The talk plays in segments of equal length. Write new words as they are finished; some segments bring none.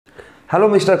Hello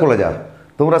mister কলেজার,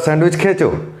 তোমরা sandwich খেয়েছো?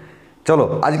 চলো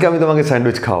আজকে আমি তোমাকে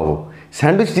স্যান্ডউইচ খাওয়াবো।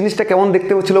 স্যান্ডউইচ জিনিসটা কেমন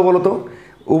দেখতে হচ্ছিল বলো তো?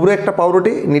 উপরে একটা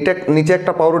পাউরুটি, নিচে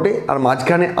একটা পাউরুটি, আর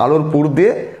মাঝখানে আলুর পুর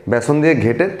দিয়ে বেসন দিয়ে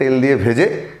ঘেটে তেল দিয়ে ভেজে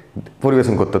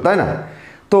পরিবেশন করতো, তাই না?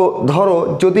 তো ধরো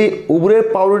যদি উপরের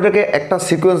পাউরুটিটাকে একটা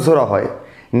সিকোয়েন্স ধরা হয়,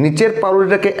 নিচের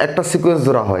পাউরুটিটাকে একটা সিকোয়েন্স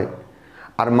ধরা হয়,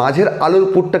 আর মাঝের আলুর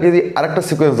পুরটাকে যদি আরেকটা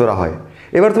সিকোয়েন্স ধরা হয়,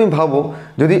 এবার তুমি ভাবো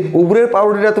যদি উপরের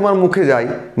পাউরুটিটা তোমার মুখে যায়,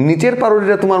 নিচের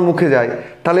পাউরুটিটা তোমার মুখে যায়,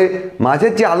 তাহলে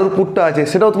মাঝের যে আলুর পুরটা আছে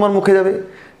সেটাও তোমার মুখে যাবে।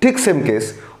 ঠিক সেম কেস,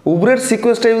 উপরের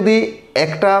সিকোয়েন্সটা যদি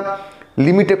একটা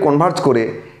লিমিটে কনভার্জ করে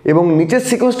এবং নিচের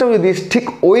সিকোয়েন্সটাও যদি ঠিক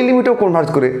ওই লিমিটেও কনভার্জ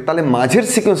করে, তাহলে মাঝের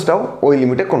সিকোয়েন্সটাও ওই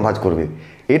লিমিটে কনভার্জ করবে।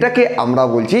 এটাকে আমরা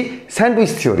বলছি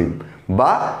স্যান্ডউইচ থিওরিম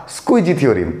বা স্কুইজি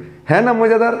থিওরিম। হ্যাঁ না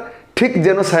মজাদার? ঠিক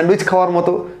যেন স্যান্ডউইচ খাওয়ার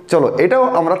মতো। চলো এটাও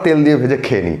আমরা তেল দিয়ে ভেজে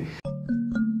খেয়ে নিই।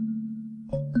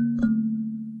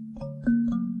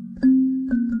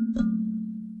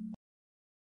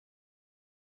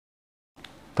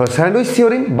 তো স্যান্ডউইচ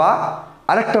থিওরিম বা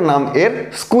আরেকটা নাম এর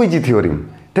স্কুইজি থিওরিম,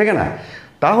 ঠিক না?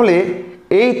 তাহলে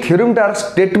এই থিওরিমটার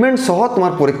স্টেটমেন্ট সহ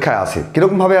তোমার পরীক্ষায় আসে।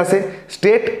 কীরকমভাবে আসে?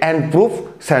 State and proof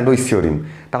sandwich theorem.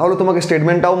 তাহলে তোমাকে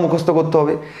স্টেটমেন্টটাও মুখস্থ করতে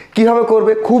হবে। কীভাবে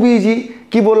করবে? খুব ইজি।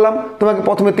 কি বললাম? তোমাকে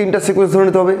প্রথমে তিনটা সিকোয়েন্স ধরে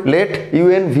নিতে হবে। Late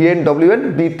UN VN ডব্লিউএন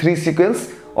B three sequence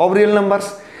of real numbers,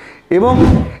 এবং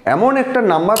এমন একটা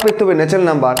নাম্বার পেতে হবে, ন্যাচারাল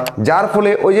নাম্বার, যার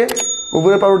ফলে ওই যে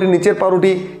উপরের পাউরুটি, নিচের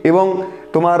পাউরুটি এবং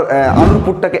তোমার আলুর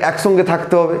পুরটাকে একসঙ্গে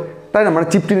থাকতে হবে, তাই না? মানে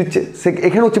চিপটি দিচ্ছে, সে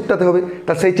এখানেও চিপটাতে হবে।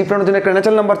 তা সেই চিপটানোর জন্য একটা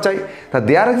ন্যাচারাল নাম্বার চাই। তা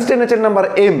দেয়ার exist a natural number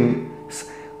M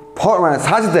for মানে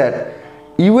such that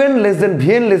UN less than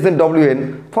VN less than ডব্লিউএন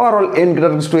for all N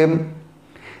greater two M.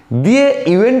 দিয়ে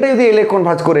ইউএনটা যদি এল এ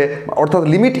কনভার্জ করে, অর্থাৎ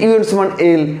লিমিট ইউএন সমান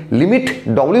এল, লিমিট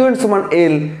ডব্লিউএন সমান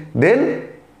এল, দেন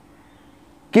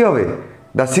কি হবে?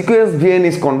 The sequence VN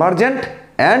is convergent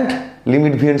and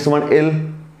limit VN সমান এল।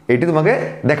 এটি তোমাকে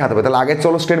দেখাতে হবে। তাহলে আগে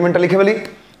চলো স্টেটমেন্টটা লিখে ফেলি।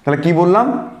 তাহলে কি বললাম?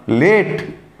 লেট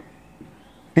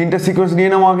তিনটা সিকোয়েন্স নিয়ে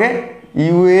নাও আগে,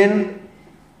 UN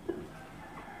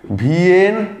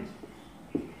VN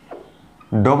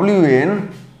ডব্লিউএন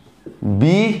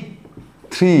B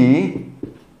three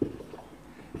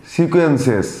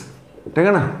sequences, ঠিক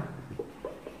আছে না,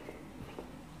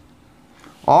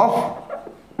 অফ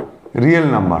রিয়েল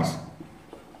নাম্বারস,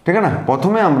 ঠিক আছে না?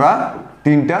 প্রথমে আমরা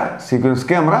তিনটা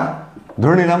সিকোয়েন্সকে আমরা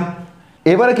ধরে নিলাম।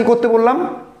 এবারে কি করতে বললাম?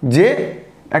 যে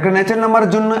একটা ন্যাচারাল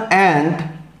নাম্বারের জন্য and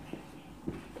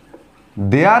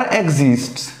there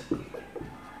exists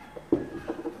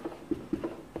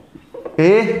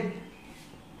a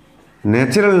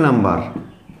natural number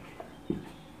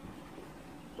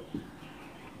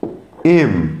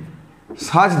M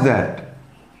such that,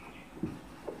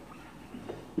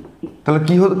 তাহলে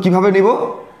কিভাবে নিব?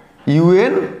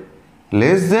 UN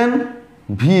less than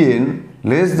VN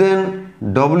less than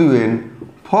ডব্লিউএন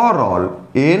for all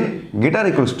N greater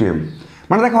equals to M.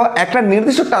 মানে দেখো, একটা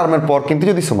নির্দিষ্ট টার্মের পর কিন্তু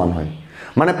যদি সমান হয়,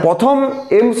 মানে প্রথম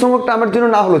এম সংখ্যক টার্মের জন্য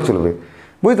না হলেও চলবে,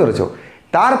 বুঝতে পেরেছো?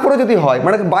 তারপরে যদি হয়,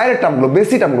 মানে বাইরের টার্মগুলো,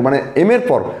 বেশি টার্মগুলো, মানে এম এর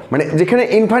পর, মানে যেখানে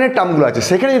ইনফাইনাইট টার্মগুলো আছে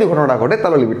সেখানে যদি ঘটনাটা ঘটে,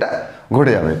 তাহলে লিমিটটা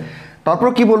ঘটে যাবে। তারপর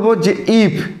কি বলবো? যে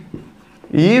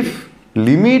ইফ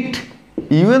লিমিট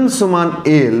ইউএন সমান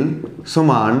এল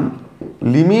সমান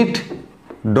লিমিট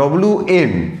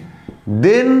ডব্লিউএন,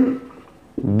 দেন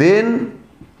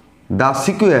the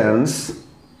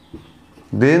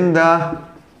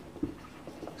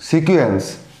sequence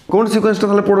কোন সিকোয়েন্সটা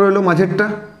তাহলে পড়ে রইল? মাঝেরটা,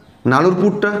 নালুর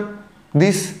পুরটা।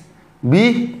 দিস বি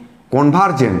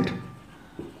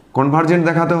কনভার্জেন্ট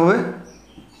দেখাতে হবে,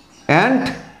 অ্যান্ড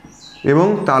এবং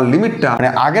তার লিমিটটা, মানে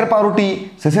আগের পাউরুটি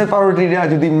শেষের পাউরুটিটা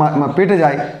যদি পেটে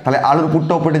যায়, তাহলে আলুর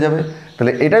পুরটাও পেটে যাবে।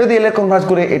 তাহলে এটা যদি এল এ কনভার্জ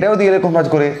করে, এটাও যদি এল এ কনভার্জ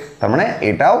করে, তার মানে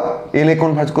এটাও এল এ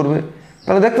কনভার্জ করবে।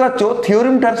 তাহলে দেখতে পাচ্ছ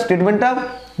থিওরিমটার স্টেটমেন্টটা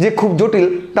যে খুব জটিল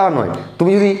তা নয়।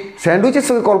 তুমি যদি স্যান্ডউইচের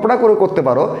সঙ্গে কল্পনা করে করতে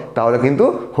পারো তাহলে কিন্তু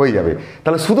হয়ে যাবে।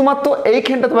 তাহলে শুধুমাত্র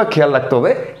এইখানটা তোমার খেয়াল রাখতে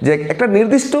হবে যে একটা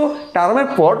নির্দিষ্ট টার্মের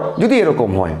পর যদি এরকম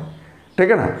হয়, ঠিক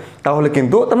আছে না, তাহলে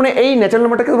কিন্তু তার মানে এই ন্যাচারাল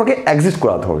নাম্বারটাকে তোমাকে এক্সিস্ট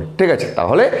করাতে হবে, ঠিক আছে?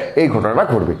 তাহলে এই ঘটনাটা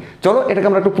ঘটবে। চলো এটাকে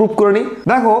আমরা একটু প্রুফ করে নিই।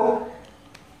 দেখো,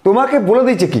 তোমাকে বলে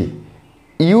দিয়েছে কি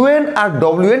ইউএন আর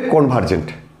ডব্লিউএন কনভার্জেন্ট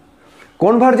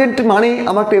মানে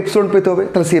আমার একটা এপসিলন পেতে হবে।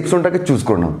 তাহলে সেই এপসিলনটাকে চুজ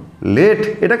করে নাও। লেট,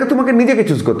 এটাকে তোমাকে নিজেকে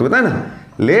চুজ করতে হবে, তাই না?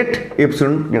 Late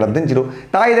epsilon greater than 0।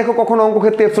 তাই দেখো, কখনো অঙ্ক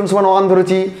ক্ষেত্রে এপসিলন সমান 1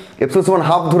 ধরেছি, এপসিলন সমান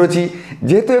হাফ ধরেছি।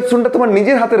 যেহেতু এপসিলনটা তোমার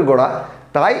নিজের হাতের গড়া,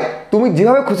 তাই তুমি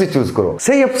যেভাবে খুশি চুজ করো,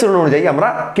 সেই এপসিলন অনুযায়ী আমরা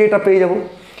কেটা পেয়ে যাব।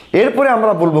 এরপরে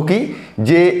আমরা বলবো কি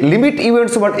যে লিমিট ইউএন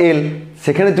সমান এল,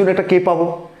 সেখানের জন্য একটা কে পাবো।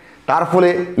 তার ফলে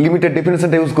লিমিটের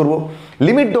ডেফিনেশনটা ইউজ করব।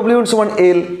 লিমিট ডব্লিউএন সমান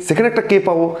এল, সেখানে একটা কে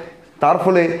পাবো, তার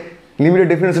ফলে লিমিটের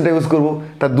ডেফিনেশনটা ইউজ করব।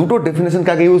 তার দুটো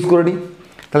ডেফিনেশনকে আগে ইউজ করে নিই।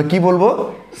 তাহলে কি বলবো,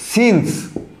 সিন্স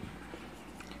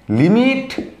লিমিট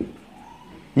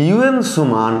un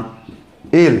সমান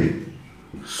l,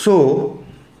 so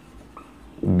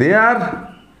there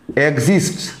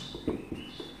exists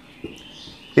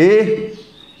a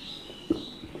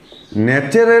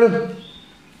natural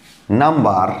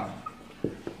number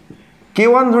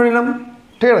k1 ধরে নিলাম,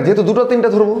 ঠিক আছে, যেহেতু দুটো তিনটা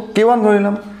ধরবো, k1 ধরে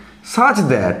নিলাম, such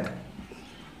that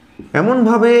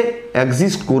এমনভাবে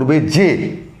এক্সিস্ট করবে যে,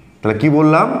 তাহলে কি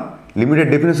বললাম, লিমিটেড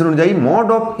ডেফিনেশন অনুযায়ী mod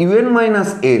of un minus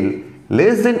l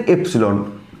less than epsilon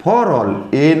for all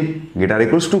n greater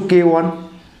equals to k1,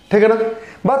 ঠিক আছে না?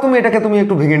 বা তুমি এটাকে তুমি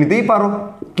একটু ভেঙে নিতেই পারো,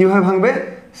 কিভাবে ভাঙবে,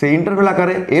 সেই ইন্টারভেল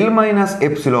আকারে l minus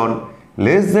epsilon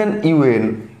less than un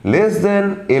less than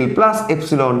l plus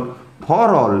epsilon for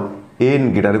all n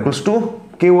greater equals to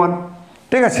k1,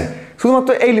 ঠিক আছে, শুধুমাত্র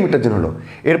এই লিমিটটার জন্য হলো।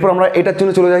 এরপর আমরা এটার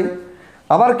জন্য চলে যাই,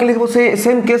 আবার কি লিখবো, সেই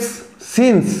same case,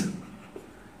 since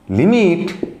limit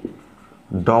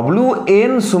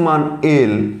wn সমান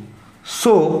l,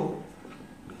 so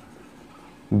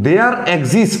there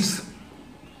exists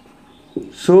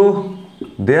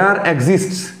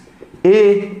a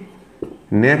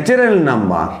natural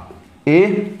number,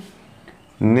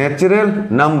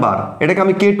 এটাকে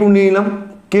আমি k2 নিয়ে নিলাম,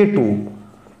 k2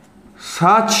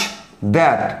 such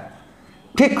that,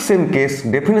 ঠিক সেম কেস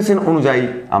ডেফিনেশন অনুযায়ী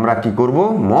আমরা কি করব,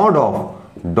 mod of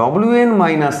wn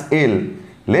minus l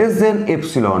less than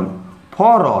epsilon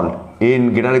for all n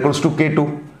greater equals to k2,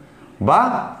 বা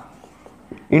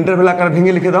ইন্টারভেল আকারে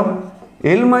ভেঙে লিখে দাও,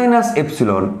 l minus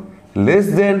epsilon less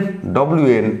than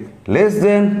wn less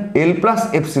than l plus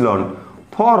epsilon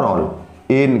for all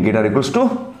n greater equals to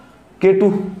k2,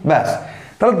 ব্যাস।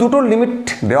 তাহলে দুটো limit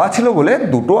দেওয়া ছিল বলে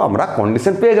দুটো আমরা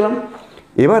কন্ডিশন পেয়ে গেলাম।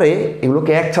 এবারে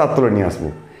এগুলোকে এক ছাত্রে নিয়ে আসবো,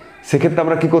 সেক্ষেত্রে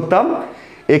আমরা কি করতাম,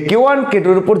 এই k1 k2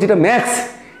 এর উপর যেটা ম্যাক্স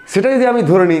সেটা যদি আমি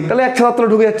ধরে নিই তাহলে এক ছাত্র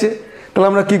ঢুকে যাচ্ছে। তাহলে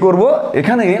আমরা কি করব,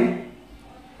 এখানে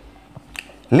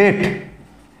লেট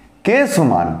k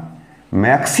সমান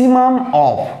ম্যাক্সিমাম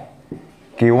অফ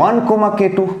k1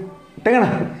 k2, ঠিক আছে না,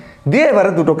 দিয়ে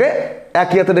এবারে দুটোকে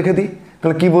একই হাতে রেখে দিই,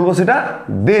 তাহলে কি বলবো সেটা,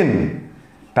 দেন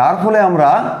তার ফলে আমরা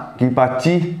কি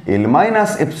পাচ্ছি, l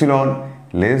minus epsilon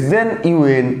less than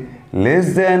un less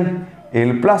than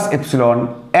l plus epsilon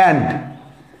and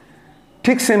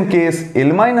ঠিক same case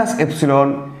l minus epsilon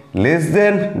less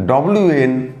than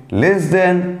wn less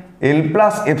than l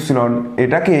plus epsilon,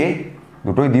 এটাকে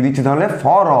দুটোই দিয়ে দিচ্ছি তাহলে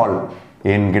for all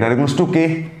n greater equals to k,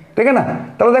 ঠিক আছে না।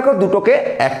 তাহলে দেখো দুটোকে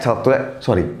এক ছাত্র,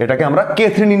 সরি এটাকে আমরা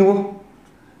k3 নিয়ে নেবো,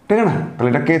 ঠিক আছে না, তাহলে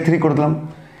এটা k3 করে দিলাম।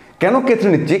 কেন k3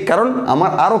 নিচ্ছি, কারণ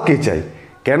আমার আরও k চাই।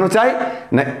 কেন চাই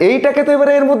না, এইটাকে তো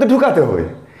এবারে এর মধ্যে ঢুকাতে হবে,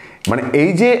 মানে এই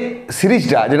যে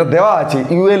সিরিজটা যেটা দেওয়া আছে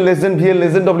un less than vn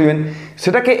less than wn,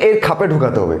 সেটাকে এর খাপে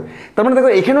ঢুকাতে হবে। তার মানে দেখো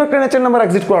এখানেও একটা ন্যাচারাল নাম্বার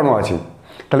এক্সিস্ট করানো আছে,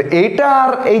 তাহলে এইটা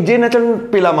আর এই যে ন্যাচারাল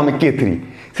পেলাম আমি k3,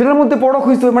 সেটার মধ্যে বড়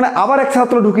খুঁজতে হবে, মানে আবার এক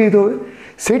ছাত্র ঢুকিয়ে দিতে হবে।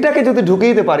 সেইটাকে যদি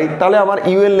ঢুকিয়ে দিতে পারি তাহলে আমার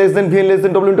un less than vn less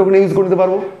than wn token use করে নিতে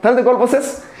পারবো, তাহলে তো গল্প শেষ।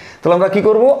 তাহলে আমরা কি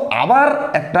করব, আবার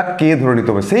একটা k ধরে নিতে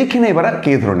হবে, সেইখানে এবার k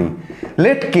ধরে নিই,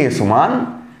 লেট k সমান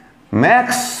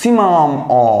ম্যাক্সিমাম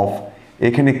অফ,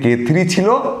 এখানে k3 ছিল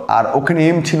আর ওখানে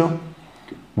m ছিল,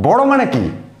 বড় মানে কি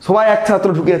সবাই এক ছাত্র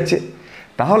ঢুকে যাচ্ছে,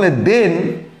 তাহলে দেন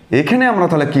এখানে আমরা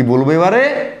তাহলে কি বলবো এবারে,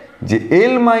 যে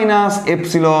l minus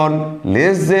epsilon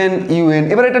less than un,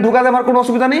 এবারে এটা ঢুকাতে আমার কোনো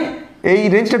অসুবিধা নেই, এই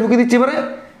রেঞ্জটা ঢুকিয়ে দিচ্ছি এবারে,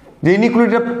 যে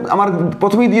ইনইকুয়ালিটিটা আমার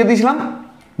প্রথমেই দিয়ে দিয়েছিলাম,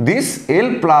 this l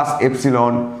plus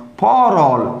epsilon for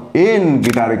all n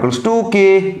greater equals to k,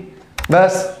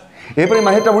 ব্যাস। এরপরে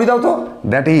মাঝেরটা বুঝে দাও তো,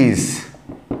 দ্যাট ইজ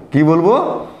কি বলবো,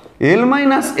 l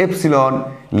minus epsilon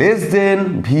less than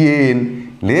vn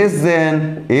less than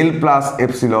l plus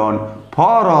epsilon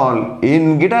for all n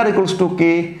greater equals to k,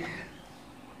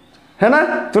 হ্যাঁ না,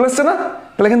 চলে এসছে না।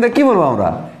 তাহলে এখান থেকে কি বলবো আমরা,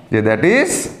 যে that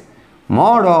is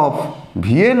mod of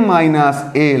vn minus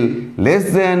l less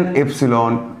than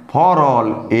epsilon for all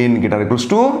n greater equals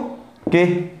to k,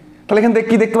 তাহলে এখান থেকে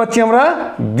কি দেখতে পাচ্ছি আমরা,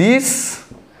 this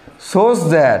shows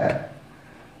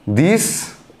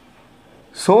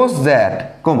that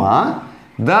comma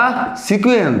the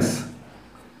sequence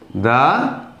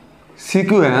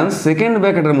second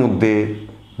ব্র্যাকেটের মধ্যে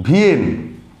vn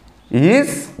is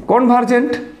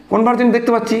convergent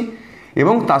দেখতে পাচ্ছি,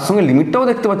 এবং তার সঙ্গে লিমিটটাও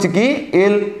দেখতে পাচ্ছি কি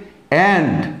l,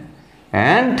 and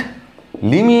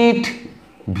লিমিট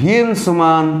vn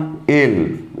সমান l,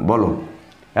 বলো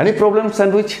এনি প্রবলেম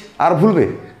স্যান্ডউইচ? আর ভুলবে,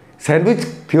 স্যান্ডউইচ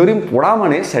থিওরিম পড়া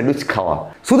মানে স্যান্ডউইচ খাওয়া।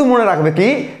 শুধু মনে রাখবে কি,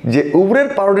 যে উপরের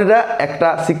পারোডিটা একটা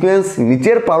সিকোয়েন্স,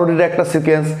 নিচের পারোডিটা একটা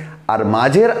সিকোয়েন্স, আর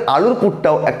মাঝের আলুর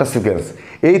পুরটাও একটা সিকোয়েন্স।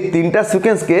 এই তিনটা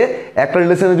সিকোয়েন্সকে একটা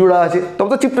রিলেশনে জোড়া আছে, তবে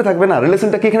তো চিপটে থাকবে না।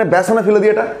 রিলেশনটা কি এখানে বেসনে ফেলে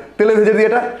দিয়ে এটা, তেলে ভেজে দিয়ে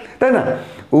এটা, তাই না?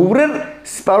 উপরের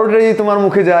পাউরুটি যদি তোমার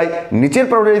মুখে যায়, নিচের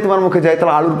পাউরুটি যদি তোমার মুখে যায়,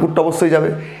 তাহলে আলুর পুরটা অবশ্যই যাবে।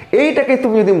 এইটাকে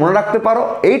তুমি যদি মনে রাখতে পারো,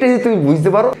 এইটা যদি তুমি বুঝতে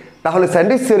পারো, তাহলে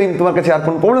স্যান্ডউইচ থিওরেম তোমার কাছে আর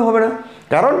কোনো প্রবলেম হবে না।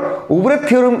 কারণ উপরের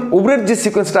থিওরেম, উপরের যে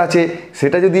সিকোয়েন্সটা আছে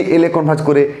সেটা যদি এলে কনভার্জ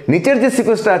করে, নিচের যে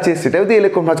সিকোয়েন্সটা আছে সেটা যদি এলে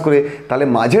কনভার্জ করে, তাহলে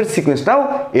মাঝের সিকোয়েন্সটাও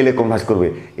এলে কনভার্জ করবে।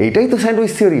 এইটাই তো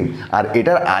স্যান্ডউইচ থিওরেম। আর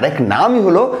এটার আরেক নামই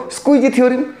হলো স্কুইজি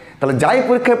থিওরেম। তাহলে যাই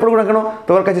পরীক্ষায় পড়বো না কেন,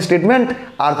 তোমার কাছে স্টেটমেন্ট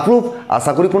আর প্রুফ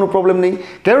আশা করি কোনো প্রবলেম নেই।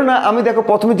 কেননা আমি দেখো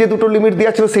প্রথমে যে দুটো লিমিট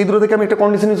দেওয়া ছিল সেই দুটো থেকে আমি একটা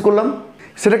কন্ডিশন ইউজ করলাম,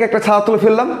 সেটাকে একটা ছাড়া তুলে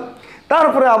ফেললাম।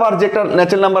 তারপরে আবার যে একটা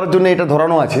ন্যাচারাল নাম্বারের জন্য এটা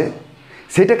ধরানো আছে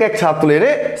সেটাকে এক ছাড় তুলে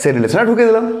এনে সেই রিলেশনে ঢুকে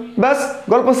দিলাম, ব্যাস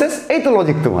গল্প শেষ। এই তো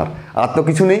লজিক তোমার, আর তো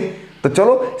কিছু নেই। তো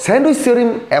চলো স্যান্ডউইচ থিওরেম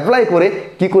অ্যাপ্লাই করে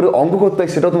কি করে অঙ্ক করতে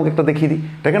হয় সেটাও তোমাকে একটা দেখিয়ে দিই,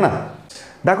 ঠিক না?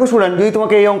 দেখো স্টুডেন্ট, যদি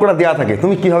তোমাকে এই অঙ্কটা দেওয়া থাকে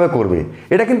তুমি কীভাবে করবে,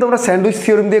 এটা কিন্তু আমরা স্যান্ডউইচ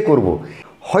থিওরেম দিয়ে করবো।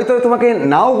 হয়তো তোমাকে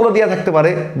নাও বলে দেওয়া থাকতে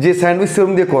পারে যে স্যান্ডউইচ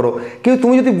থিওরেম দিয়ে করো, কিন্তু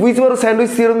তুমি যদি বুঝতে পারো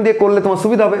স্যান্ডউইচ থিওরেম দিয়ে করলে তোমার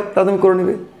সুবিধা হবে, তা তুমি করে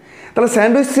নেবে। তাহলে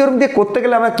স্যান্ডউইচ থিওরেম দিয়ে করতে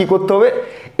গেলে আমার কী করতে হবে,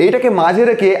 এইটাকে মাঝে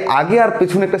রেখে আগে আর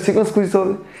পেছনে একটা সিকোয়েন্স খুঁজতে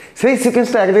হবে, সেই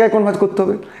সিকোয়েন্সটা এক জায়গায় কনভার্জ করতে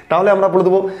হবে। তাহলে আমরা বলে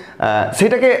দেবো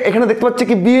সেইটাকে এখানে দেখতে পাচ্ছি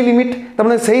কি বি লিমিট, তার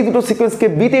মানে সেই দুটো সিকোয়েন্সকে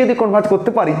বিতে যদি কনভার্জ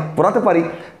করতে পারি, পড়াতে পারি,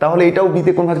 তাহলে এটাও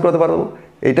বিতে কনভার্জ করতে পারবো।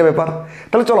 এইটা ব্যাপার।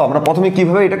 তাহলে চলো আমরা প্রথমে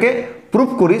কীভাবে এটাকে প্রুফ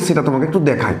করি সেটা তোমাকে একটু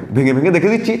দেখাই, ভেঙে ভেঙে দেখে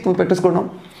দিচ্ছি, তুমি প্র্যাকটিস করে নাও।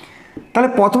 তাহলে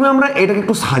প্রথমে আমরা এটাকে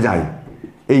একটু সাজাই,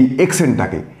 এই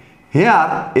এক্সেনটাকে। হেয়ার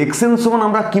এক্সেন সমান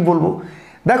আমরা কি বলবো,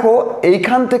 দেখো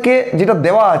এইখান থেকে যেটা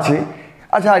দেওয়া আছে,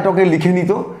 আচ্ছা এটাকে লিখে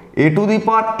নিত a to the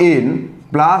power n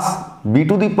plus b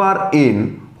to the power n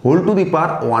whole to the power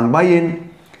 1/n।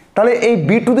 তাহলে এই b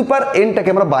টু দি পাওয়ার nটাকে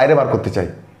আমরা বাইরে বার করতে চাই,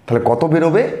 তাহলে কত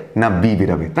বেরোবে না b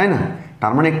বেরোবে, তাই না?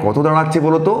 তার মানে কত দাঁড়াচ্ছে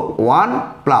বলো তো, 1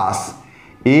 plus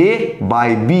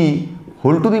a/b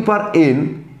whole to the power n,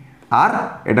 আর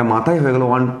এটা মাথায় হয়ে গেল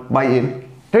 1/n,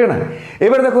 ঠিক না?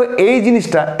 এবার দেখো এই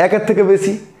জিনিসটা একের থেকে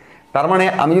বেশি, তার মানে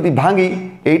আমি যদি ভাঙি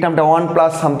এই টার্মটা 1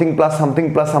 plus something plus something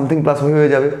plus something plus হয়ে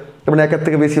যাবে, তার মানে একের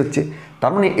থেকে বেশি হচ্ছে।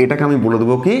 তার মানে এটাকে আমি বলে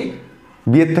দেবো কি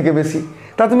বি এর থেকে বেশি।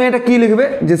 তা তুমি এটা কি লিখবে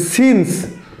যে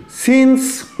since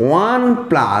 1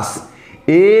 plus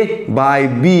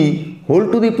a/b whole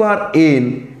to the power n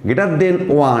greater than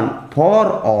 1 for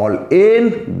all n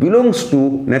belongs to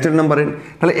natural number n।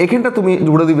 তাহলে এখানটা তুমি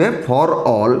জুড়ে দিবে for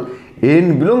all n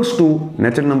belongs to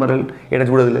natural number n, এটা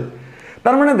জুড়ে দিলে।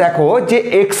 তার মানে দেখো যে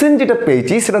এক্সেন যেটা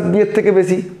পেয়েছি সেটা বি এর থেকে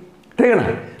বেশি, ঠিক না?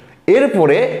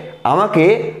 এরপরে আমাকে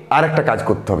আর একটা কাজ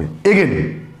করতে হবে,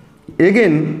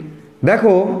 এগেন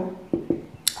দেখো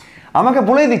আমাকে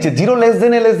বলেই দিচ্ছে 0 less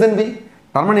than a less than b।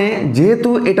 তার মানে যেহেতু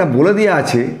এটা বলে দেওয়া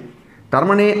আছে, তার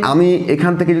মানে আমি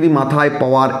এখান থেকে যদি মাথায়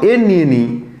পাওয়ার n নিয়ে নিই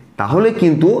তাহলে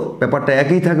কিন্তু ব্যাপারটা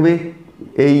একই থাকবে,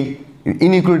 এই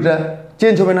ইনইকুয়ালিটিটা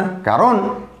চেঞ্জ হবে না, কারণ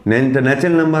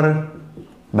ন্যাচারাল নাম্বার,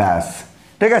 ব্যাস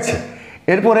ঠিক আছে।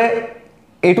 এরপরে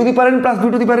a to the power n plus b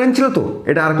to the power n ছিল, তো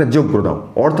এটা আরেকটা যোগ করে দাও,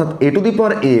 অর্থাৎ a to the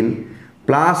power n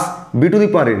plus b to the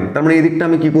power n। তার মানে এই দিকটা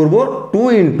আমি কি করব, 2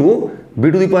 into b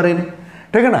to the power n,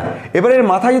 ঠিক না? এবারে এর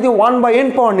মাথায় যদি 1/n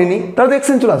পাওয়ার নিই তাহলে তো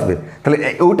xn চলে আসবে, তাহলে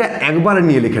ওটা একবারে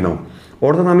নিয়ে লিখে নাও,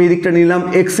 অর্থাৎ আমি এই দিকটা নিলাম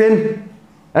xn।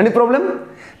 Any problem?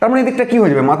 তার মানে এই দিকটা কি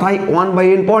হয়ে যাবে, মাথায়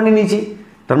 1/n পাওয়ার নিয়ে নিয়েছি,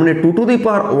 তার মানে 2 to the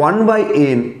power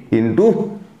 1/n into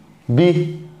b,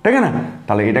 ঠিক না?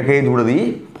 তাহলে এটাকে ধরে দিই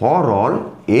for all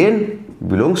n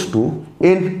belongs to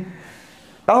n।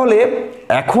 তাহলে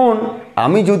এখন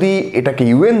আমি যদি এটাকে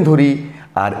un ধরি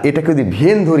আর এটাকে যদি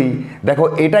vn ধরি, দেখো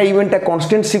এটা ইভেন্টটা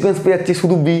কনস্ট্যান্ট সিকোয়েন্স পেয়ে যাচ্ছি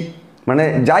শুধু b, মানে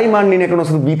যাই মান নিই না কেন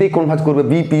শুধু বিতেই কনভার্জ করবে,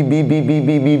 B P B B B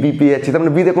B B B পেয়ে যাচ্ছে, তার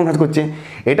মানে বিতে কনভার্জ করছে।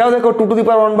 এটাও দেখো 2 টু দি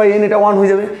পাওয়ার 1/n, এটা 1 হয়ে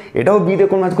যাবে, এটাও বিতে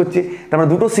কনভার্জ করছে, তার মানে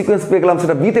দুটো সিকোয়েন্স পেয়ে গেলাম,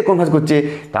 সেটা বিতে কনভার্জ করছে,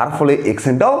 তার ফলে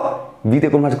এক্সেনটাও বিতে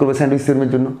কনভার্জ করবে স্যান্ডউইচ থিওরেমের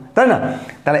জন্য, তাই না?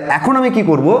 তাহলে এখন আমি কি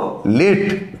করব, লেট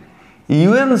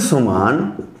un সমান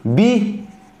b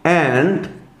অ্যান্ড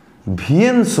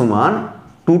vn সমান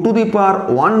 2 to the power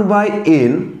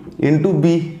 1/n into b,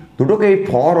 দুটোকে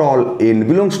for all n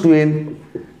belongs to n,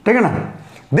 ঠিক না?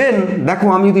 দেন দেখো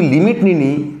আমি যদি লিমিট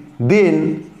নিই, দেন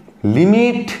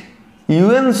লিমিট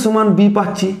un সমান b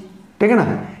পাচ্ছি, ঠিক না?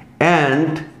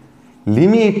 অ্যান্ড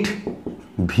লিমিট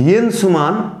vn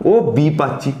সমান ও b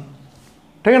পাচ্ছি,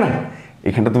 ঠিক না?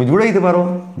 এখানটা তুমি জুড়ে দিতে পারো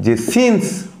যে since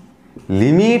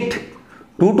limit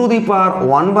 2 to the power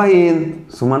 1/n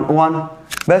সমান 1,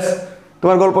 ব্যাস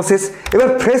তোমার গল্প শেষ। এবার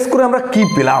ফ্রেশ করে আমরা কি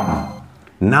পেলাম,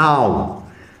 নাও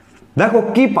দেখো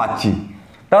কি পাচ্ছি,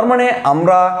 তার মানে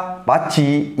আমরা পাচ্ছি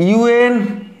un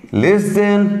less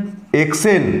than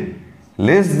xn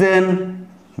less than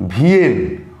vn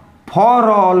for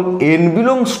all n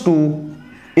belongs to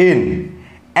n,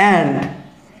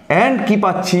 and কি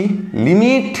পাচ্ছি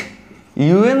লিমিট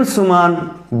ইউএন সমান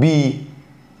বি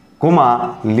কমা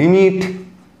লিমিট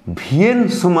ভিএন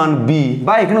সমান বি,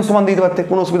 বা এখানেও সমান দিতে পারতে,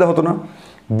 কোনো অসুবিধা হতো না।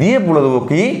 দিয়ে বলে দেবো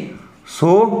কি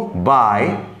সো বাই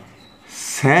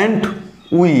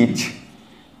স্যান্ডউইচ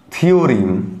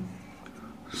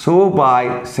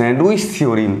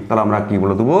থিওরিম, তাহলে আমরা কি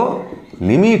বলে দেবো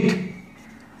লিমিট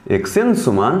এক্সএন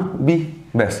সমান বি।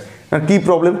 ব্যাস, কি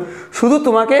প্রবলেম, শুধু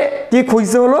তোমাকে কি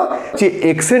খুঁজতে হলো যে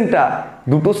এক্সএনটা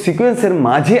দুটো সিকোয়েন্সের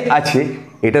মাঝে আছে,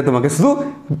 এটা তোমাকে শুধু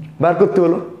বার করতে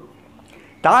হলো।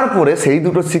 তারপরে সেই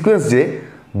দুটো সিকোয়েন্স যে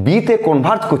বিতে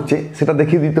কনভার্জ করছে সেটা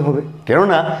দেখিয়ে দিতে হবে,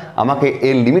 কেননা আমাকে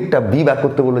এর লিমিটটা বি বার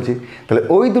করতে বলেছে। তাহলে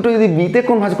ওই দুটো যদি বিতে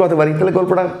কনভার্জ করাতে পারি তাহলে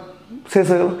গল্পটা শেষ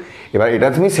হয়ে গেল। এবার এটা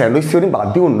তুমি স্যান্ডউইচ থিওরিম বাদ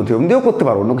দিয়ে অন্য থিওরিম দিয়েও করতে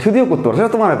পারো, অন্য কিছু দিয়েও করতে পারো,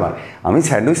 সেটা তোমার ব্যাপার। আমি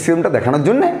স্যান্ডউইচ থিওরিমটা দেখানোর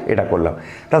জন্য এটা করলাম।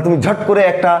 তাহলে তুমি ঝট করে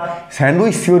একটা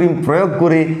স্যান্ডউইচ থিওরিম প্রয়োগ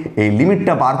করে এই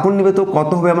লিমিটটা বার করে নেবে তো, কত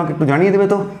হবে আমাকে একটু জানিয়ে দেবে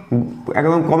তো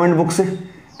একদম কমেন্ট বক্সে,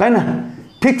 তাই না?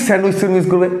 ঠিক স্যান্ডউইচ থিওরিম ইউজ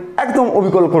করবে, একদম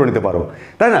অবিকল করে নিতে পারো,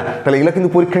 তাই না? তাহলে এগুলো কিন্তু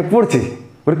পরীক্ষায় পড়ছে,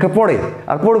 পরীক্ষা পড়ে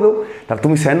আর পড়বেও। তাহলে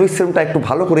তুমি স্যান্ডউইচ থিওরিমটা একটু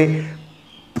ভালো করে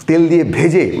তেল দিয়ে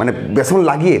ভেজে, মানে বেসন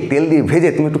লাগিয়ে তেল দিয়ে ভেজে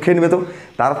তুমি একটু খেয়ে নেবে তো,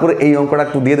 তারপরে এই অঙ্কটা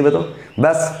একটু দিয়ে দেবে তো,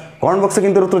 ব্যাস। কমেন্ট বক্সে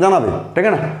কিন্তু তো জানাবে, ঠিক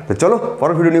আছে না? তো চলো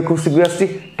পরের ভিডিও নিয়ে খুব শীঘ্রই আসছি,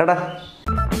 টাটা।